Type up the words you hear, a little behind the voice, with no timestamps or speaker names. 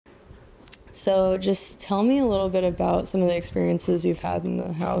So just tell me a little bit about some of the experiences you've had in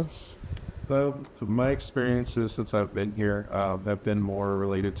the house. My experiences since I've been here have been more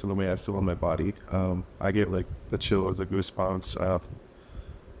related to the way I feel in my body. I get like the chills, the goosebumps.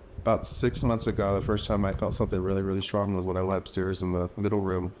 About 6 months ago, the first time I felt something really, really strong was when I went upstairs in the middle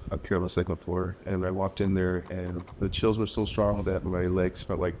room up here on the second floor. And I walked in there and the chills were so strong that my legs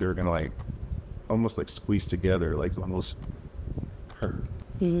felt like they were going to like almost like squeeze together, like almost hurt.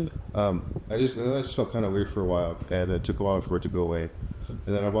 I just felt kind of weird for a while, and it took a while for it to go away.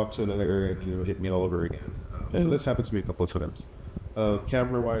 And then I walked to another area and it hit me all over again. So this happened to me a couple of times.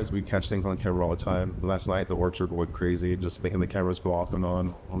 Camera-wise, we catch things on camera all the time. Last night, the orchard went crazy, just making the cameras go off and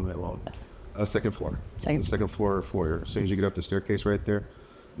on all night long. Second floor. The second floor foyer. As soon as you get up the staircase right there,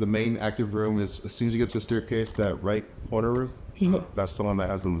 the main active room is, as soon as you get to the staircase, that right corner room, that's the one that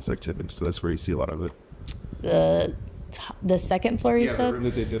has the most activity. So that's where you see a lot of it. The second floor, you said? The room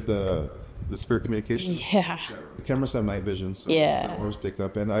that they did the spirit communication. Yeah. The cameras have night vision, so yeah, orbs pick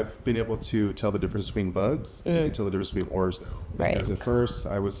up, and I've been able to tell the difference between bugs and tell the difference between orbs now. Right. Because at first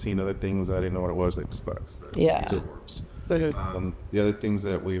I was seeing other things that I didn't know what it was, like just bugs. Yeah. These are orbs. The other things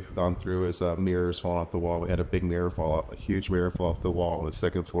that we've gone through is mirrors falling off the wall. We had a big mirror fall off, a huge mirror fall off the wall on the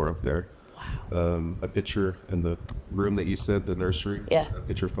second floor up there. Wow. A picture in the room that you said, the nursery. Yeah. A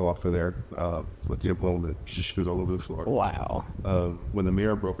picture fell off of there. With the emblem that just was all over the floor. Wow. When the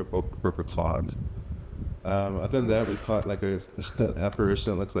mirror broke a clog. Other than that, we caught like an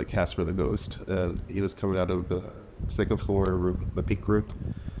apparition that looks like Casper the Ghost. He was coming out of the second floor room, the peak room.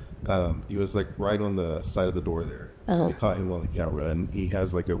 He was like right on the side of the door there. We caught him on the camera, and he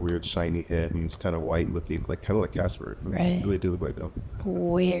has like a weird shiny head, and he's kind of white looking, like kind of like Casper. Right. Really do look like him.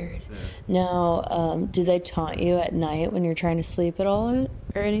 Weird. Yeah. Now, do they taunt you at night when you're trying to sleep at all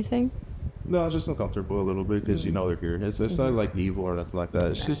or anything? No, it's just uncomfortable a little bit because you know they're here. It's not like evil or nothing like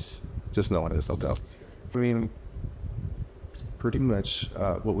that. It's just knowing it's something else. I mean, pretty much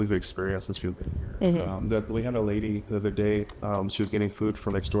what we've experienced since we've been here. We had a lady the other day, she was getting food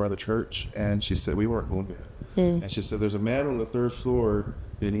from next door at the church, and she said, we weren't home yet. And she said, there's a man on the third floor,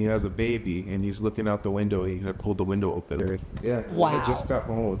 and he has a baby, and he's looking out the window. He had pulled the window open. Yeah. Wow. I just got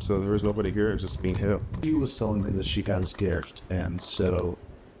home, so there was nobody here, just me and him. She was telling me that she got scared, and so...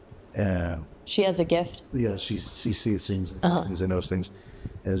 she has a gift? Yeah, she sees things and knows things.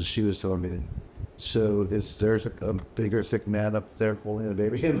 And she was telling me that, so is there a bigger, thick man up there holding a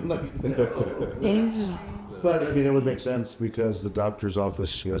baby? But, I mean, it would make sense because the doctor's office,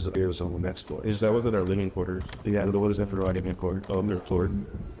 she has a beard on the next floor. That wasn't our living quarters. Yeah, what is that for our living quarters? Oh, they're floored.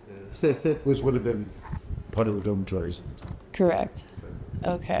 Which would have been part of the dormitories. Correct.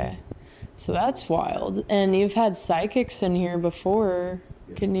 Okay. So that's wild. And you've had psychics in here before.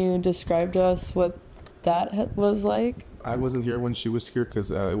 Yes. Can you describe to us what that was like? I wasn't here when she was here because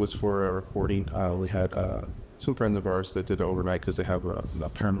it was for a recording. We had some friends of ours that did it overnight because they have a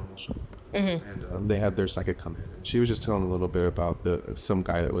paranormal show. And they had their psychic come in. She was just telling a little bit about some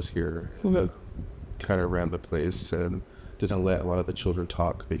guy that was here that kind of ran the place and didn't let a lot of the children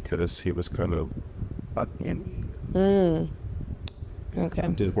talk because he was kind of okay.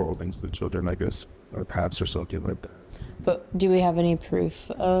 And did horrible things to the children, I guess, or perhaps or something like that. But do we have any proof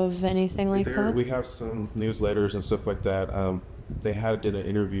of anything like that? We have some newsletters and stuff like that. They did an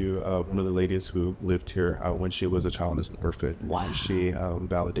interview of one of the ladies who lived here when she was a child as an orphan. Wow. And she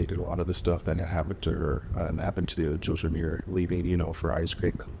validated a lot of the stuff that had happened to her and happened to the other children here, leaving, for ice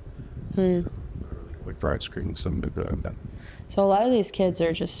cream. Like for ice cream, some of that. So a lot of these kids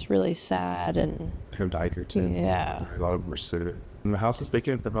are just really sad and... have died here too. Yeah. A lot of them were sick. And the house was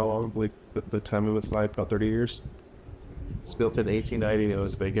vacant for how long? Like the time it was like about 30 years? It's built in 1890 and it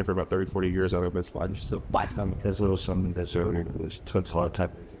was vacant for about 30, 40 years out of its life. So there's a little something that's earlier. It took a lot of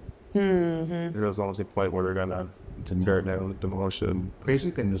time. It was almost a point where they're going to tear it down, demolish it. Crazy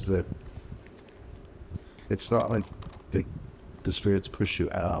thing is that it's not like the spirits push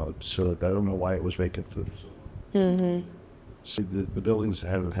you out. So I don't know why it was vacant for so long. See, the buildings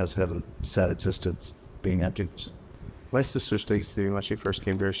has had a sad existence being empty. My sister Stacy, when she first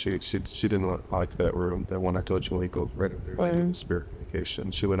came there, she didn't like that room. That one I told you when we go right up there, spirit communication.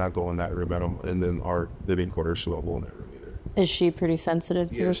 She would not go in that room at all. And then our living quarters, she won't go in that room either. Is she pretty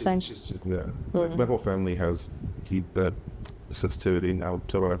sensitive to this thing? My whole family has that sensitivity now.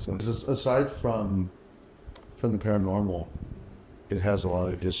 Aside from the paranormal, it has a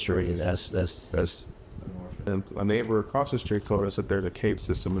lot of history. And a neighbor across the street told us that there's a cave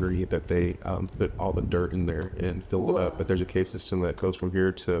system underneath that they put all the dirt in there and fill it up. But there's a cave system that goes from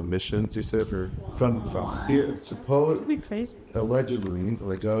here to Missions, you said? Or from here, supposedly, crazy. Allegedly,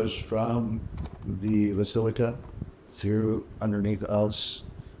 it goes from the basilica through underneath us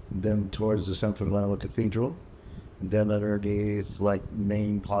then towards the San Fernando Cathedral, then underneath like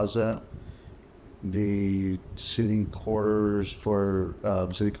main plaza, the city quarters for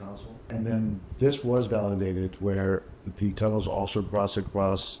city council. And then this was validated where the tunnels also cross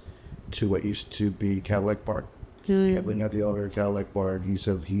across to what used to be Cadillac Park. When at the owner of Cadillac Park, he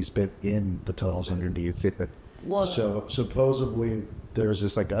said he's been in the tunnels underneath it. Well, So supposedly there's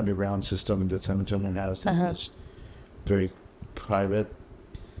this like underground system that San Antonio has that's very private.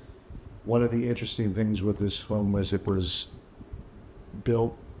 One of the interesting things with this home was it was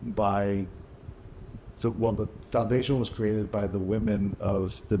built by the foundation was created by the women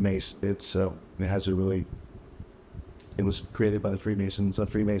of the Mason. It was created by the Freemasons. The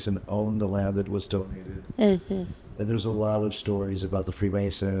Freemason owned the land that was donated. And there's a lot of stories about the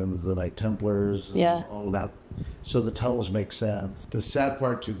Freemasons, the Knight Templars, and all of that. So the tunnels make sense. The sad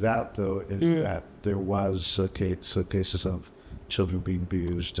part to that, though, is that there was cases of children being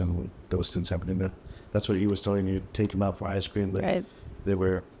abused and those things happening. That's what he was telling you. Take them out for ice cream. They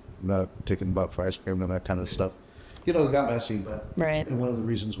were not taking them out for ice cream and that kind of stuff. You know, it got messy, but and one of the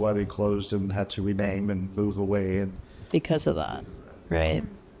reasons why they closed and had to rename and move away and because of that, right?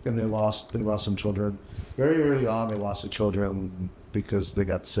 And they lost some children very early on. They lost the children because they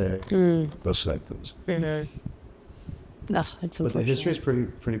got sick. Those type things. No, it's but the history is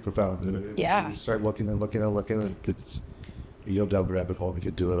pretty profound. Yeah. You start looking and you'll down the rabbit hole. We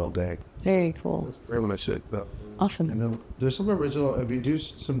could do it all day. Very cool. That's very much it. Awesome. And then there's some original. If you do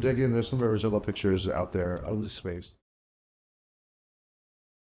some digging, there's some original pictures out there of the space.